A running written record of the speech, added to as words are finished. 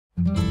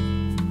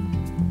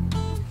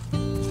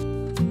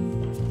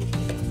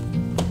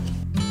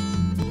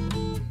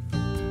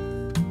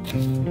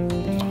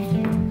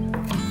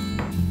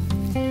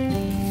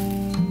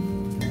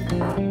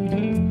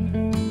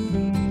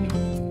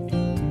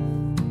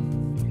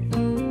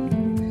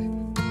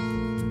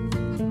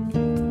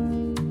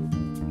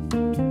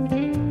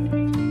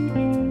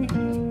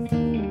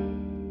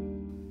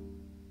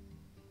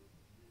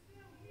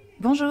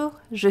Bonjour,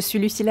 je suis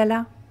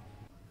Lucilla.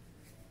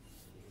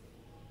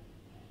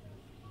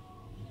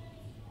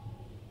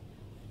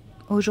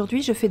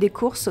 Aujourd'hui, je fais des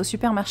courses au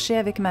supermarché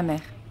avec ma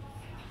mère.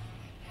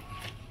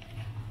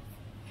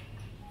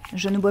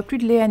 Je ne bois plus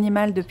de lait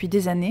animal depuis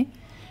des années,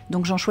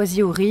 donc j'en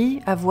choisis au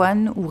riz,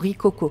 avoine ou riz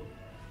coco.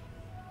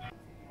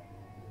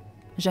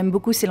 J'aime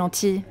beaucoup ces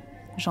lentilles,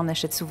 j'en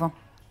achète souvent.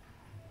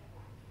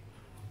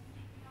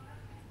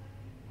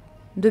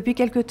 Depuis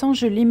quelque temps,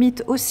 je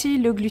limite aussi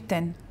le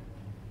gluten.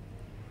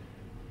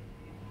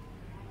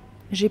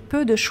 J'ai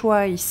peu de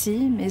choix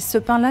ici, mais ce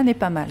pain-là n'est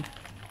pas mal.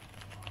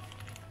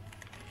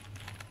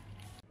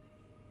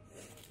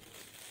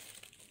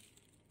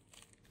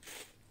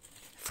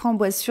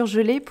 Framboise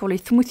surgelée pour les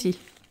smoothies.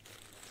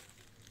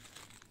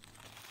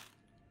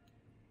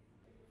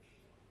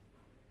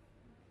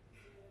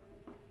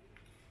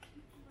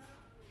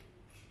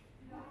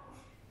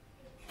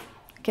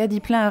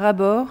 Caddie plein à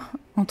ras-bord,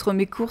 entre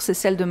mes courses et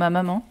celles de ma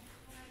maman.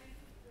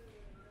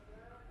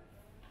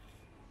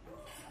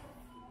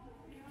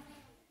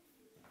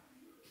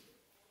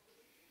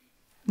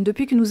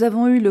 Depuis que nous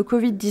avons eu le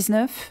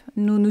Covid-19,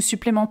 nous nous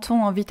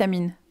supplémentons en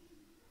vitamines.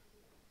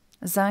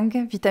 Zinc,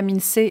 vitamine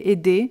C et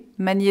D,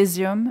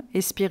 magnésium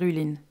et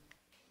spiruline.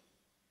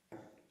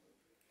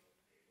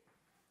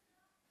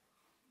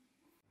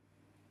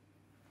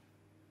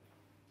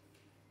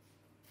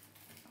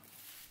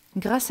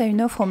 Grâce à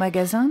une offre au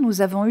magasin,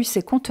 nous avons eu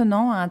ces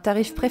contenants à un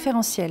tarif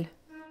préférentiel.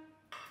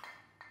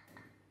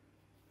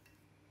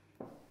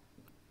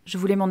 Je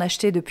voulais m'en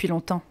acheter depuis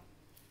longtemps.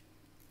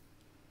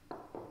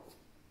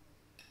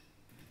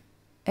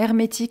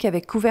 Hermétiques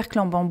avec couvercle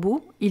en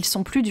bambou, ils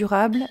sont plus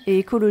durables et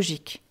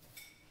écologiques.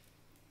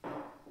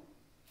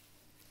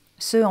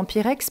 Ceux en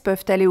pyrex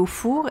peuvent aller au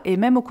four et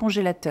même au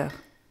congélateur.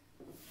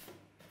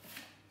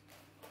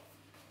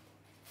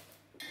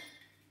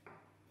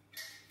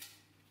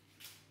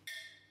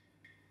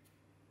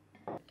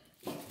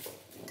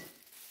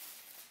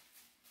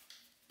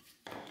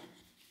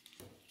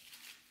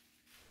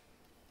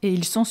 Et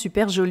ils sont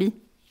super jolis.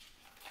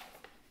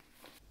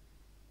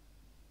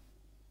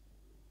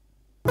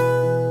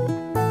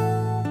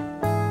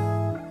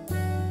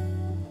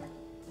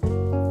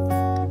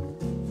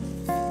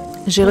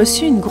 J'ai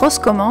reçu une grosse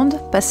commande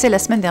passée la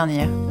semaine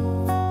dernière.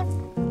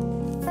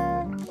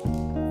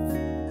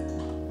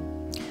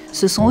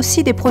 Ce sont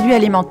aussi des produits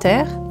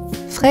alimentaires,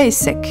 frais et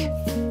secs.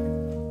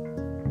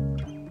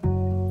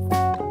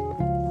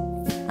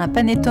 Un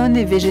panettone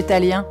et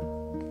végétalien,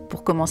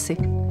 pour commencer.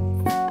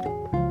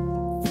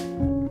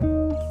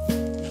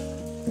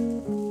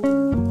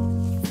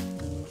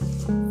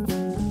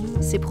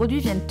 Ces produits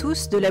viennent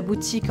tous de la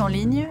boutique en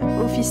ligne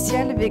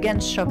Official Vegan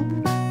Shop.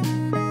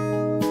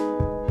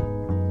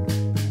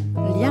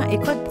 Lien et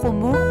code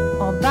promo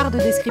en barre de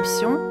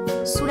description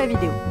sous la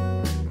vidéo.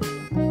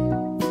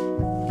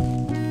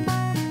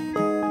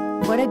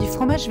 Voilà du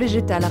fromage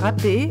végétal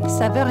râpé,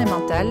 saveur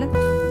emmental,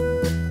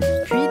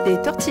 puis des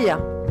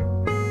tortillas.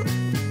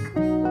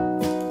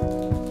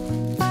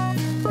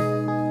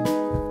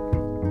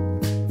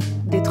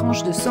 Des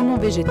tranches de saumon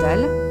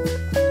végétal.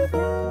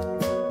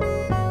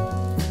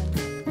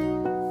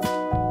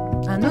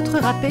 Un autre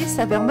râpé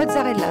saveur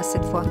mozzarella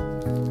cette fois.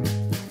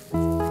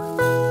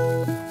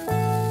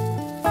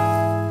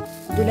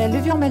 De la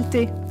levure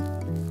maltée.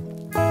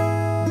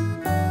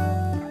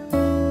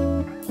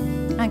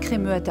 Un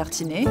crémeux à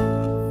tartiner.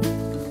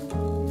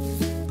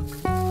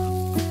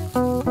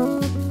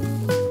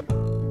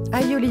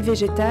 Aioli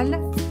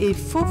végétal et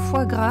faux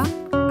foie gras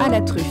à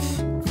la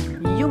truffe.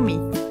 Yummy!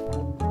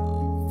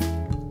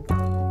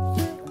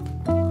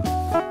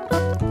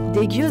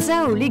 Des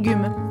gyoza aux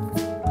légumes.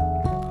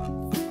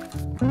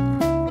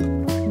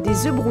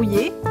 Des œufs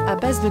brouillés à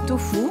base de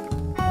tofu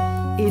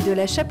et de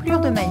la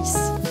chapelure de maïs.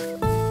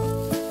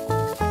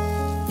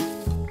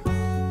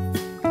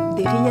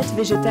 Des rillettes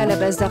végétales à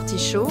base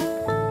d'artichaut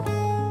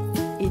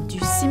et du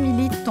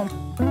simili-thon.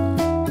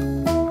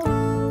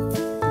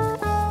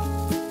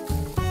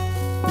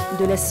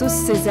 De la sauce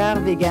César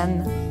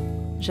vegan,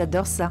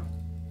 j'adore ça.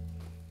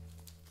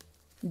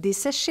 Des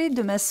sachets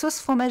de ma sauce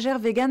fromagère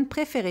vegan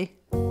préférée.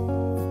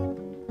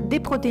 Des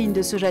protéines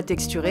de soja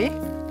texturées.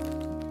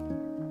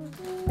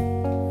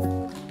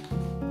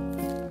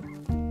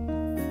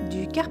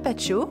 Du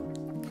carpaccio,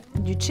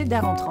 du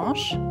cheddar en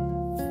tranches.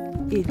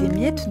 Et des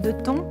miettes de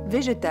thon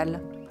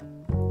végétal.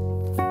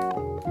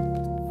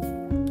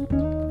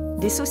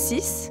 Des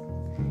saucisses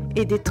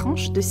et des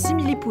tranches de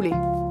simili-poulet.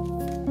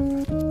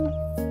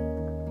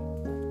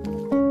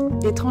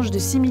 Des tranches de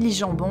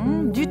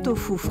simili-jambon, du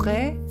tofu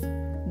frais,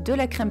 de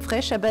la crème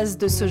fraîche à base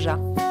de soja,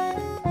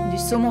 du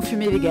saumon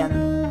fumé vegan.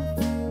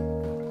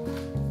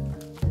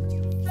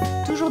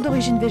 toujours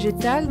d'origine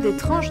végétale, des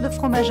tranches de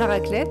fromage à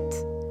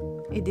raclette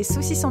et des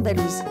saucisses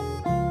andalouses.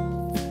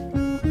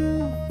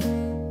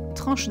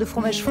 Tranches de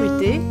fromage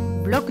fruité,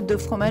 blocs de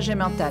fromage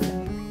emmental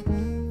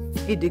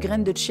et de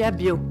graines de chia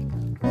bio.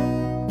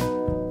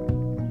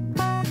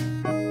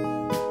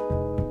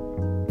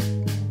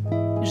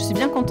 Je suis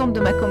bien contente de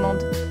ma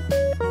commande.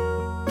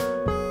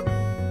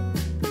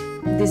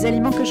 Des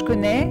aliments que je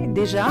connais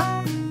déjà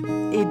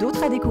et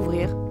d'autres à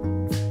découvrir.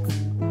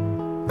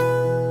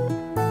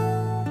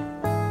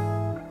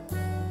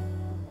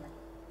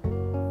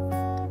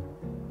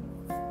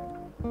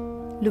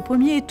 Le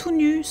pommier est tout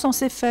nu, sans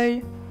ses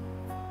feuilles.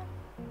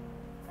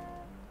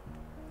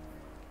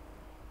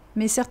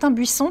 Mais certains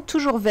buissons,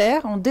 toujours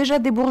verts, ont déjà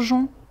des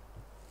bourgeons.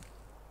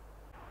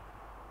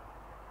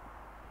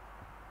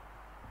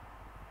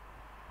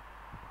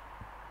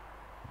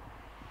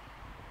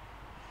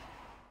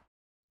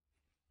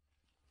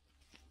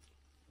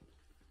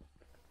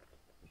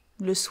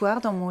 Le soir,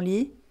 dans mon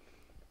lit,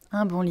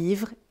 un bon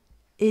livre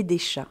et des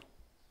chats.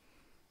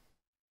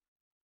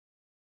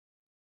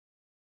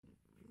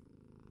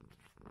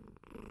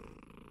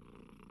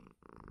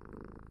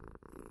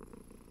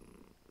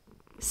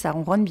 Ça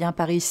ronronne bien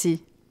par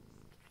ici.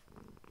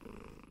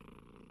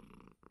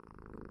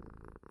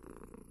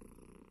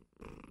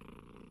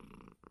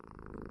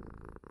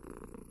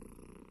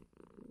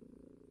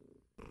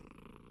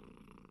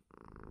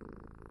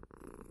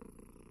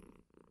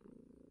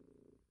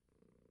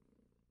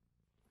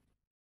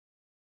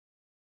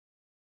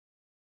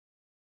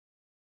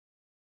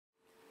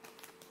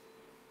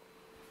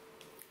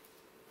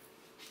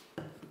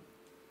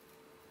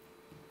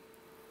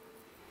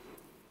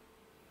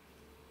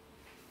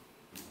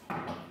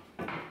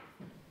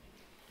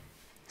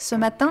 Ce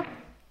matin,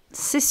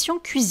 session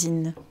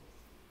cuisine.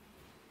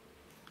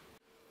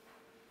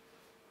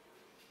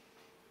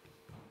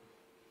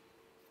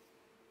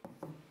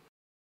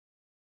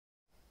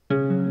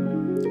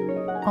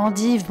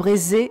 Endives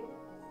braisées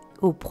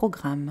au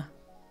programme.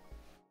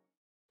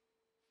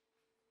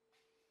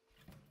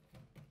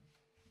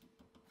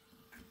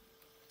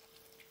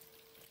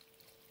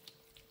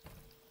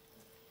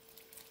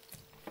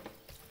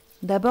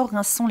 D'abord,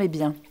 rinçons-les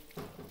bien.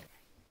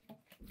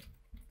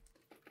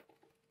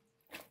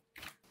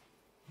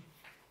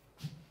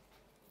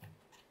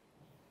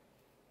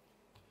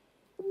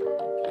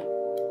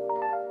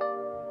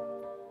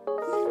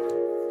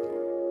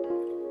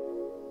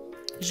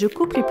 Je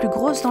coupe les plus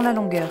grosses dans la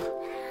longueur.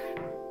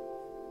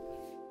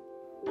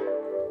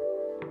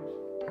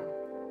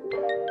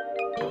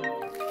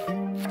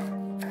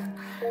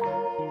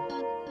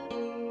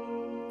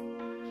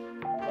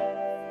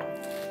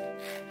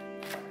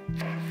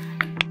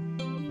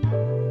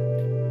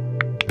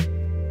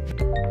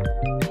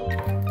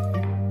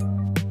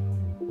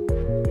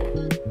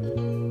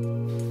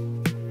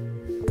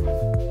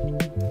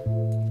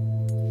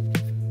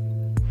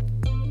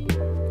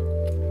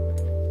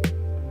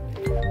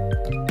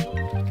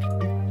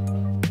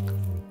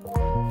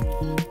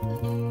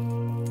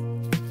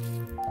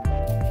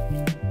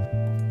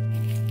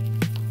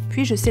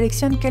 Puis je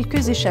sélectionne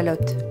quelques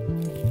échalotes.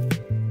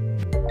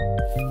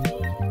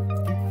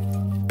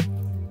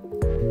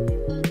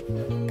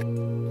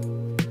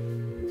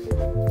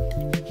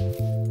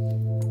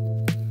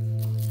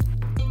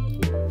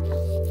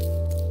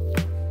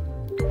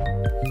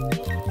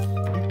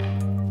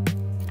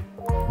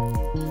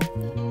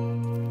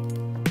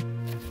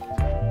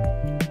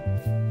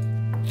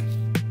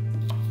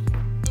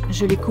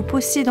 Je les coupe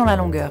aussi dans la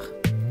longueur.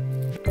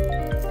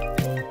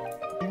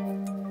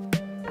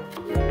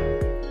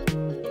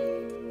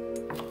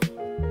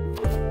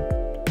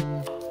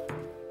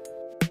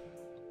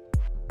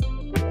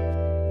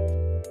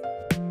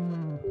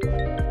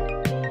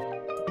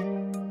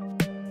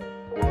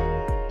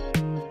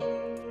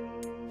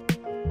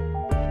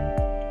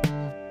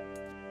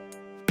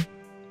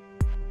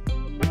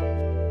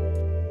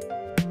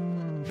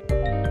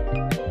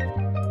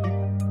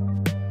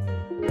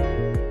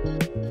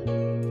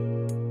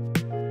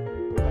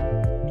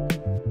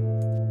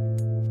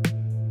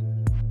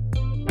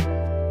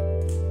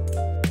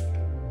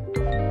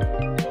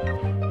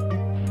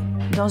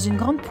 Dans une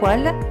grande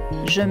poêle,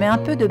 je mets un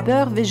peu de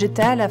beurre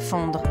végétal à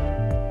fondre.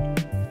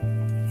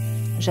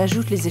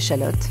 J'ajoute les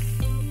échalotes.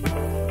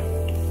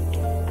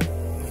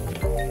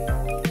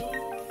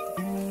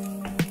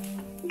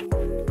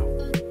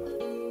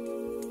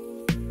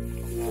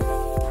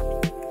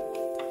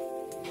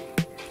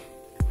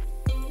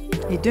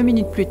 Et 2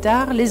 minutes plus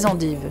tard, les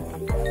endives.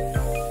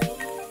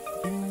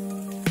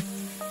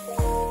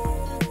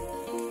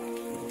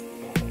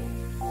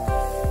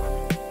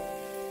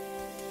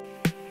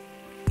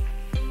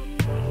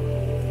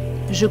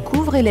 Je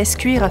couvre et laisse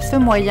cuire à feu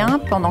moyen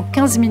pendant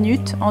 15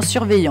 minutes en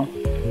surveillant.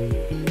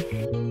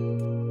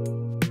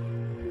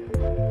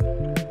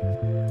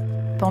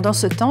 Pendant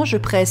ce temps, je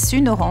presse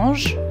une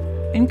orange,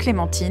 une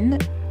clémentine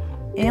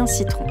et un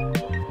citron.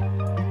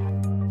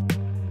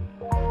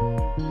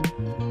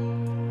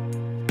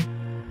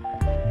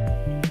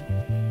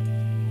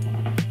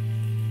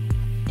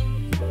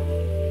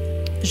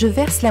 Je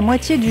verse la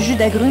moitié du jus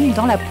d'agrumes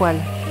dans la poêle.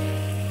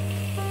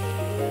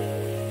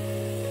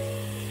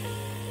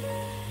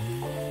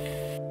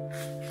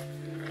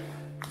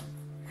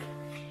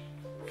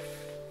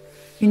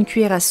 Une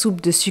cuillère à soupe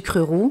de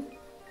sucre roux.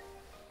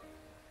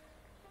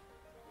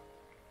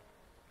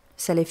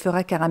 Ça les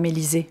fera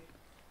caraméliser.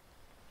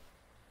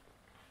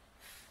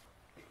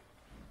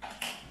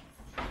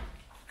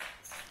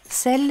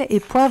 Sel et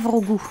poivre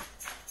au goût.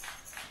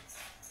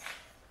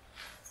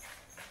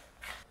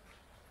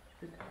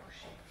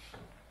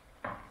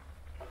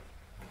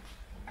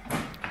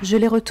 Je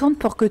les retourne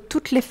pour que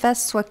toutes les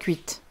faces soient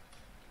cuites.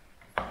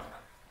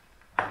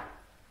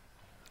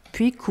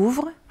 Puis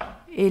couvre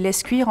et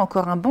laisse cuire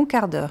encore un bon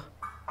quart d'heure.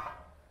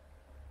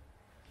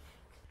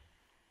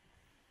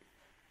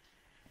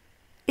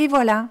 Et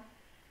voilà!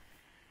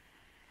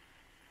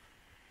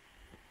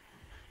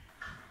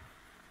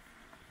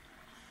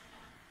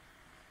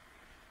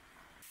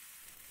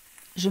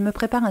 Je me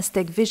prépare un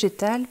steak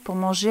végétal pour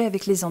manger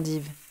avec les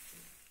endives.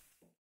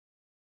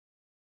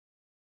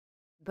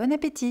 Bon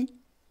appétit!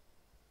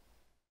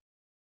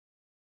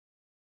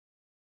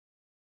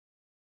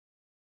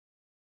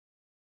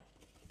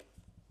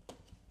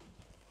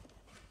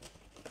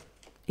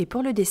 Et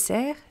pour le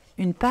dessert,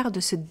 une part de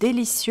ce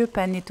délicieux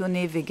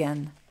panettone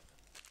vegan.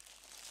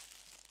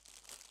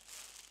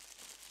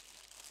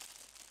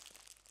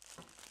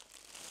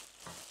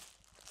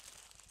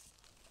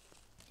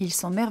 Ils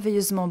sont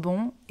merveilleusement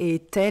bons et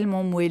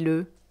tellement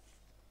moelleux.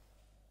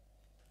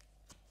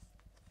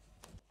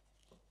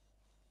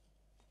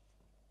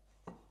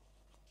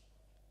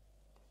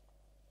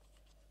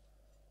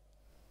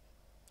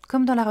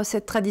 Comme dans la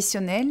recette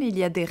traditionnelle, il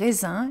y a des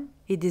raisins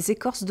et des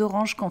écorces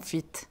d'orange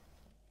confites.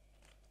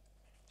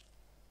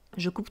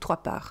 Je coupe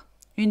 3 parts.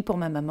 Une pour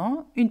ma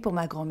maman, une pour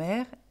ma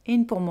grand-mère et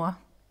une pour moi.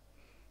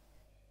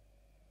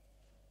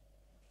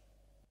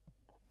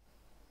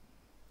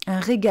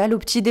 Un régal au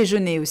petit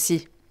déjeuner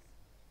aussi.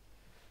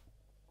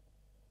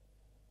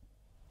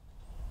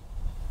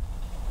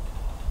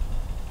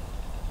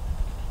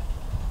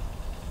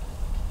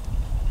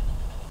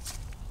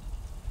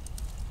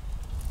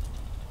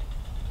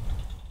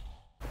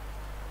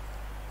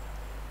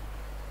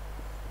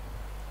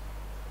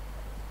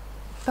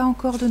 Pas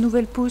encore de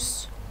nouvelles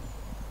pousses.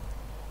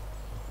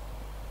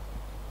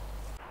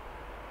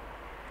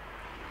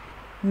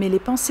 Mais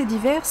les pensées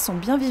d'hiver sont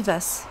bien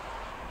vivaces.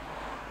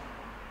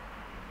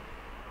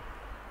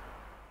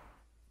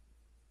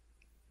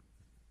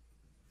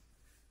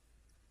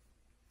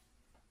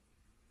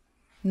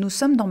 Nous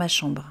sommes dans ma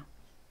chambre.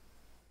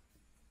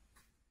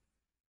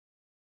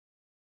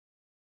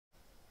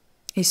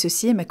 Et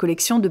ceci est ma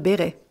collection de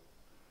bérets.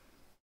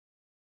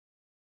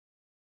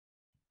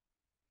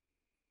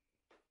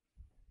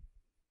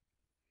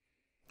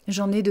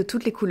 J'en ai de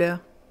toutes les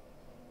couleurs.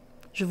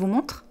 Je vous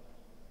montre ?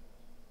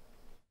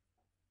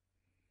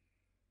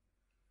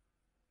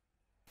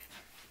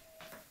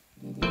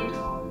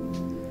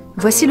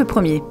 Voici le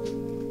premier,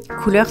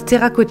 couleur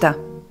terracotta.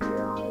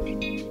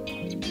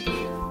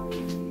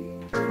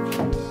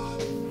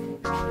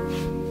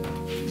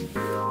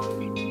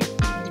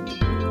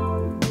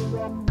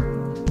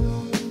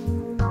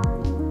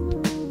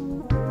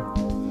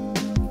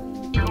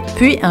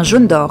 Puis un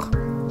jaune d'or.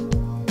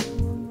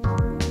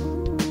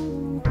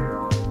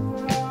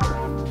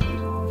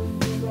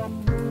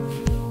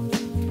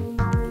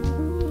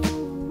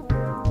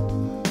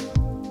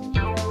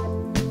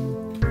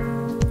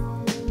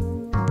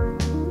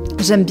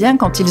 J'aime bien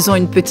quand ils ont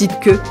une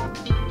petite queue.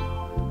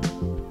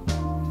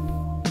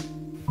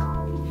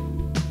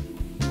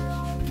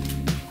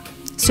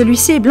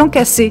 Celui-ci est blanc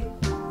cassé.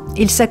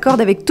 Il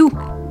s'accorde avec tout.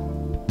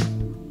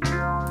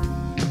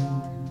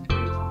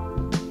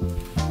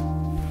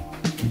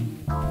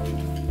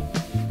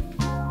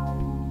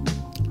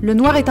 Le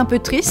noir est un peu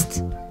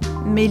triste,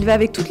 mais il va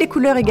avec toutes les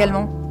couleurs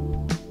également.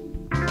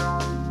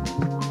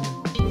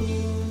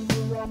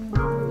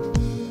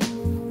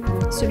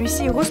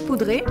 Celui-ci est rose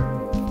poudré.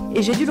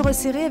 Et j'ai dû le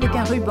resserrer avec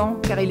un ruban,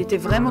 car il était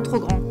vraiment trop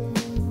grand.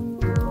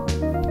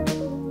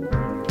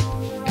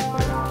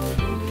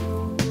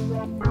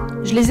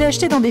 Je les ai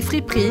achetés dans des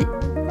friperies,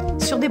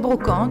 sur des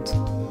brocantes,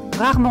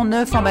 rarement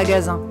neufs en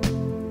magasin.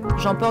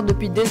 J'en porte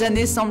depuis des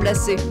années sans me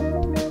lasser.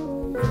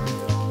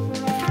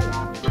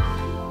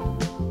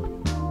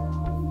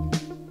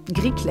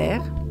 Gris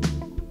clair.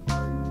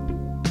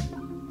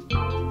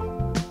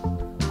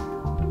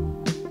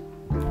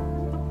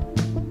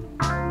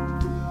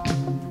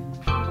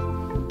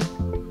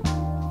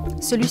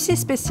 Celui-ci est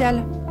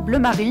spécial. Bleu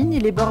marine,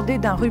 il est bordé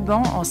d'un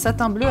ruban en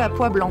satin bleu à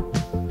pois blanc.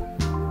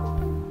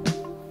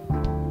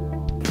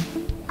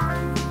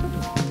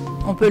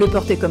 On peut le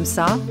porter comme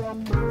ça.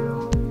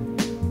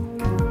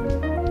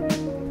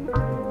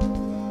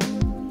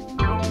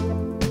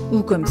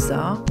 Ou comme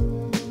ça.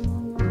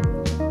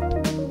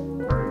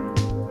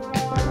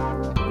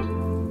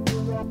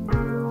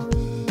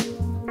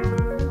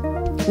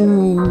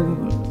 Ou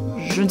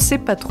je ne sais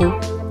pas trop.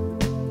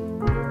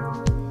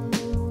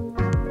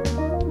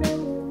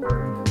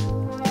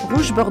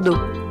 Rouge bordeaux.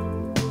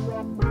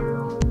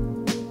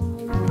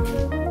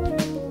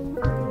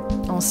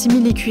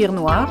 simili-cuir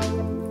noir.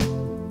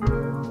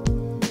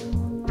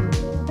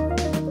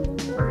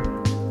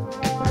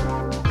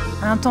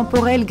 Un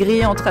temporel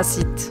gris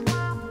anthracite.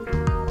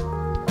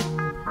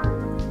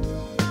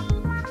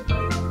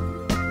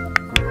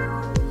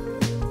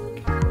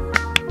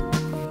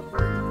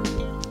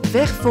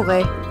 Vert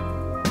forêt.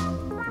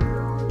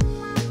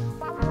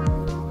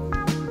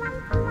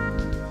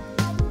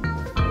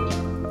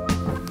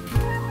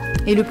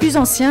 Et le plus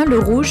ancien, le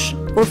rouge,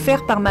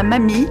 offert par ma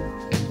mamie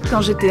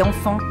quand j'étais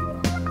enfant.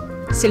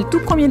 C'est le tout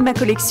premier de ma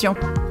collection.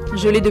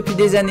 Je l'ai depuis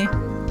des années.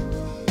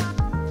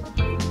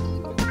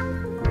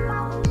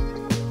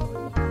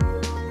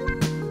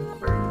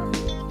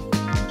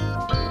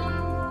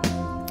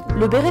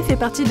 Le béret fait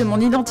partie de mon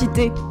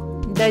identité.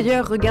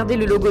 D'ailleurs, regardez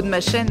le logo de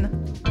ma chaîne.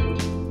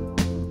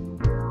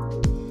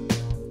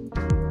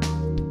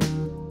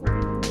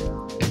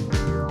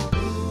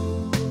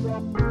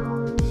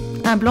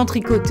 Un blanc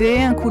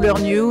tricoté, un couleur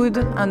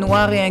nude, un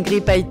noir et un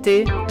gris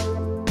pailleté.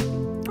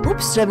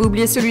 Oups, j'avais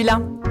oublié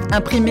celui-là.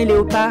 Imprimé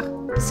léopard,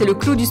 c'est le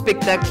clou du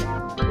spectacle.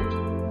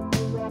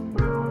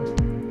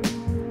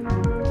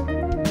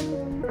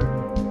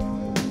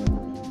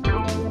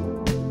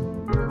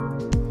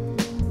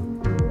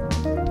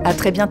 À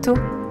très bientôt.